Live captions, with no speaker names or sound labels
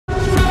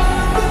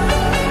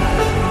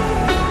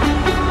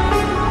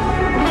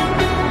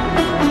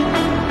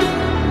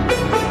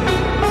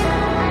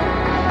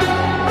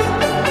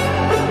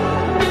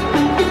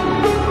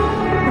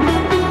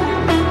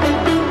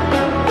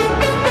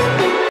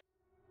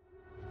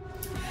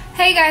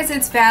Hey guys,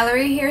 it's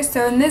Valerie here.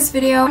 So in this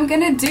video, I'm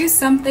gonna do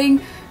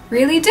something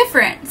really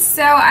different.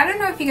 So I don't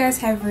know if you guys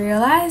have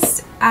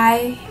realized,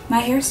 my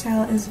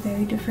hairstyle is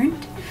very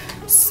different.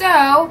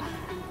 So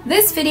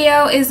this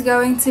video is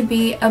going to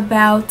be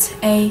about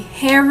a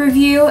hair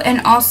review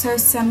and also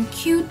some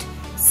cute,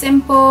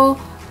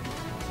 simple,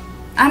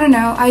 I don't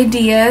know,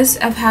 ideas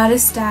of how to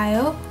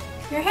style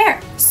your hair.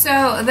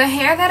 So the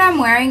hair that I'm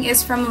wearing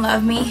is from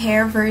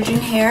Luvmehair Virgin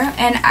Hair,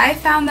 and I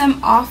found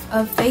them off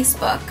of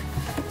Facebook.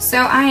 So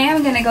I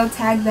am gonna go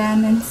tag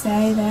them and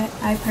say that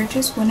I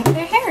purchased one of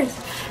their hairs.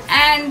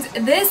 And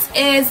this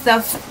is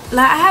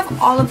I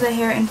have all of the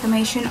hair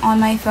information on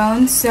my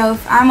phone, so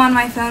if I'm on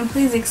my phone,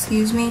 please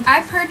excuse me.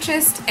 I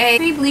purchased a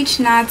Pre-bleached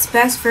Knots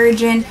Best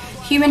Virgin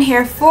Human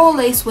Hair Full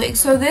Lace Wig.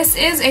 So this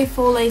is a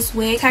full lace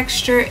wig.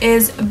 Texture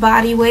is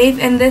body wave,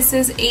 and this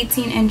is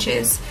 18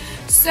 inches.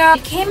 So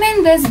it came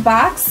in this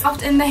box,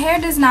 and the hair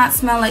does not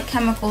smell like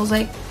chemicals.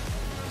 Like,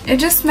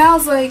 it just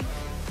smells like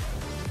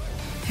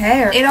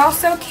hair. It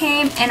also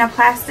came in a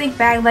plastic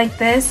bag like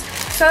this,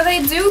 so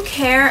they do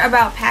care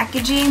about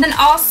packaging. And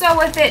also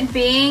with it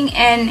being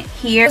in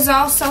here, it's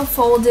also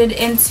folded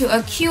into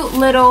a cute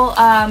little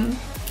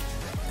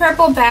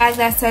purple bag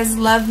that says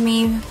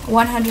LuvMe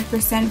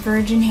 100%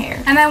 virgin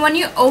hair. And then when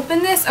you open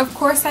this, of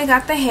course I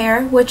got the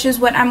hair, which is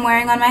what I'm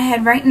wearing on my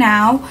head right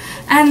now.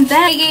 And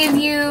then they gave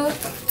you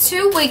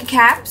 2 wig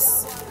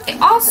caps. They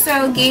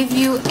also gave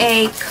you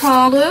a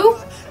comb,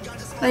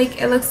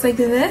 like it looks like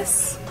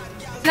this.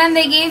 And then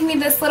they gave me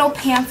this little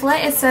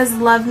pamphlet. It says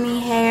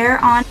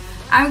Luvmehair on.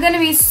 I'm gonna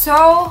be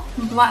so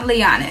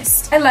bluntly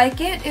honest. I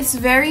like it. It's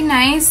very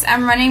nice.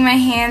 I'm running my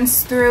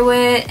hands through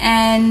it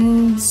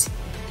and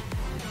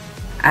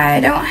I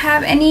don't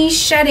have any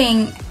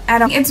shedding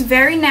at all. It's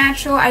very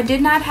natural. I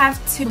did not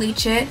have to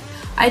bleach it.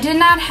 I did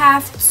not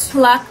have to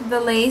pluck the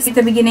lace at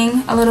the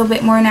beginning, a little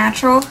bit more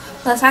natural.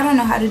 Plus, I don't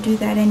know how to do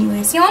that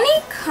anyways. The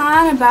only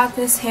con about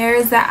this hair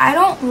is that I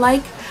don't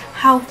like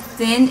how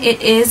thin it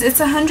is.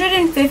 It's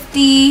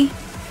 150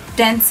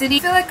 density. I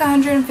feel like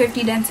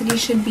 150 density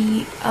should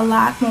be a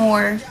lot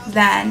more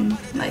than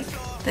like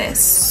this.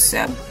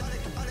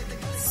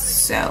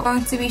 So I'm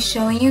going to be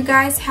showing you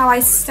guys how I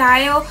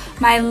style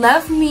my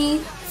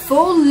LuvMe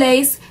full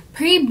lace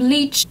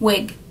pre-bleached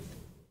wig.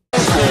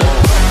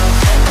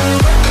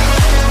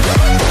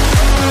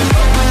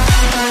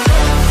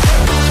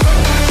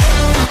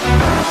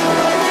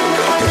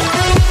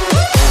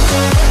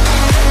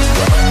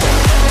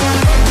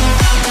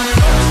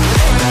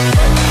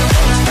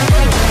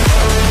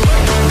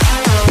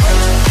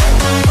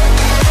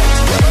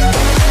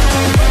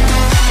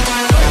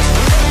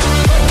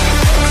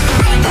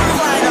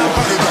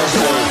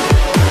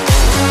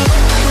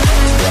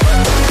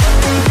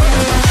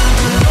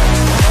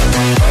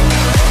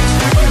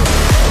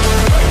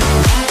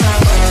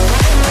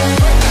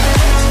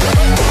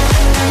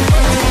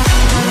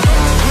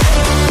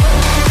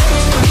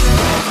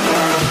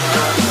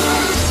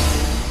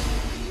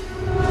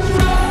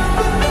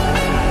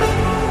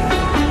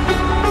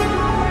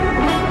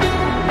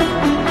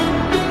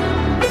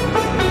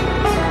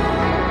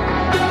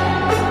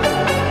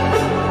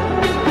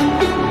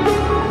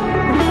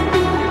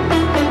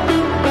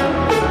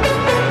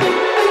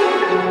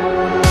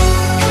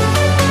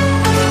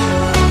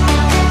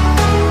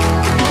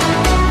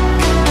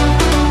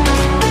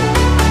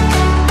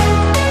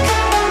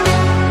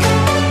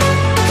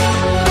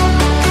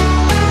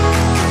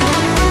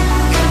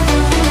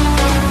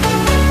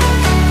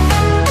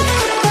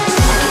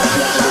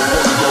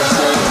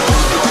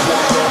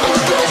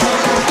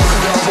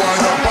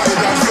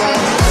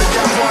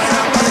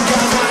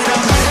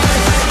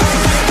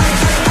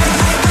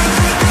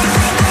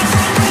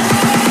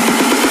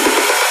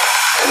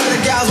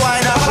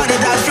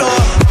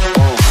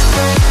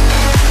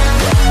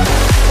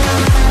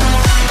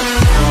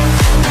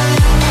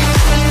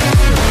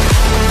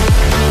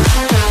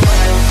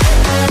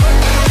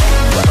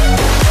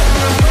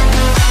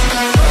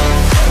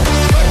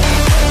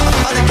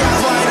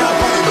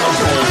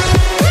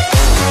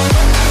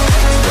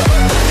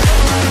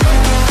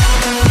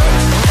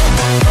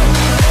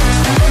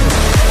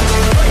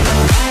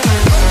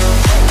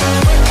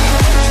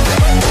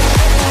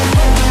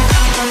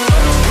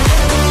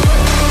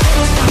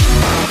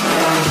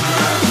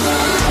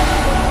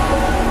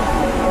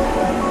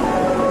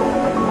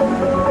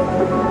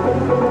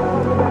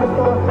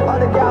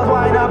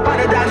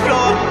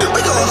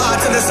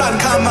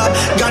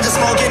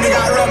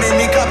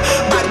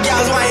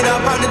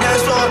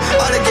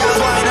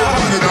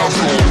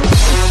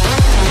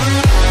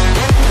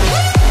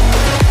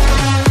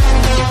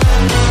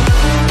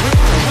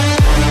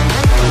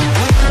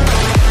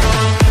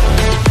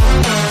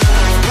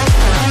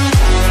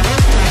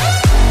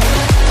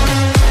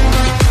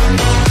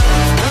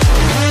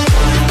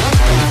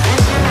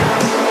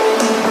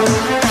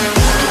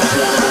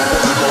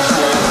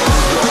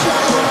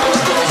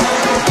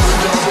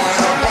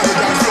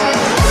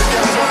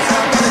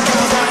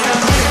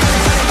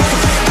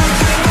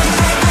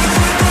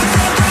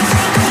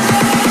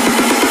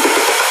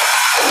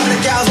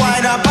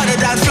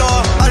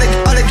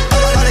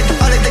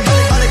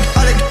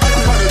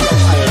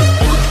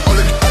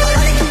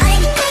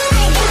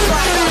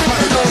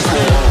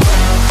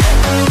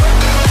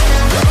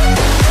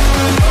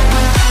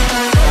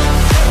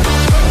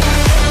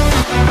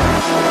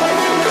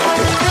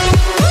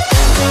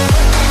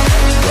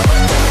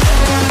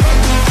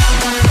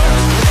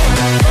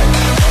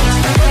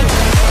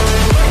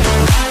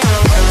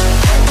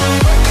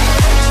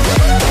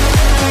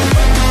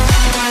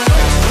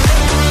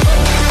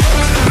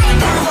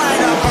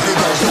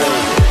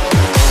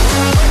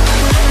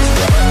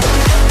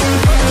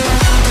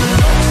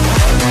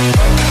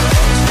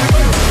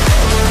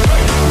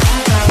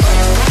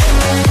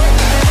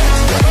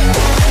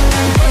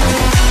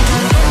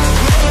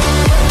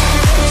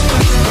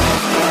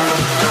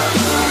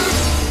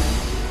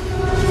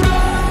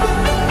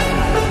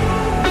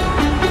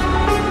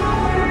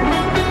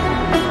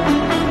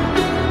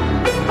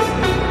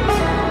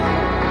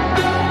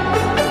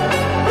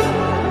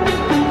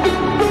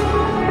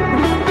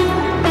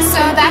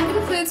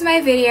 my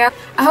video.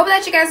 I hope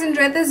that you guys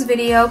enjoyed this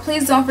video.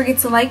 Please don't forget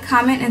to like,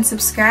 comment, and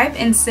subscribe,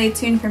 and stay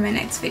tuned for my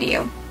next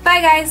video.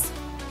 Bye guys!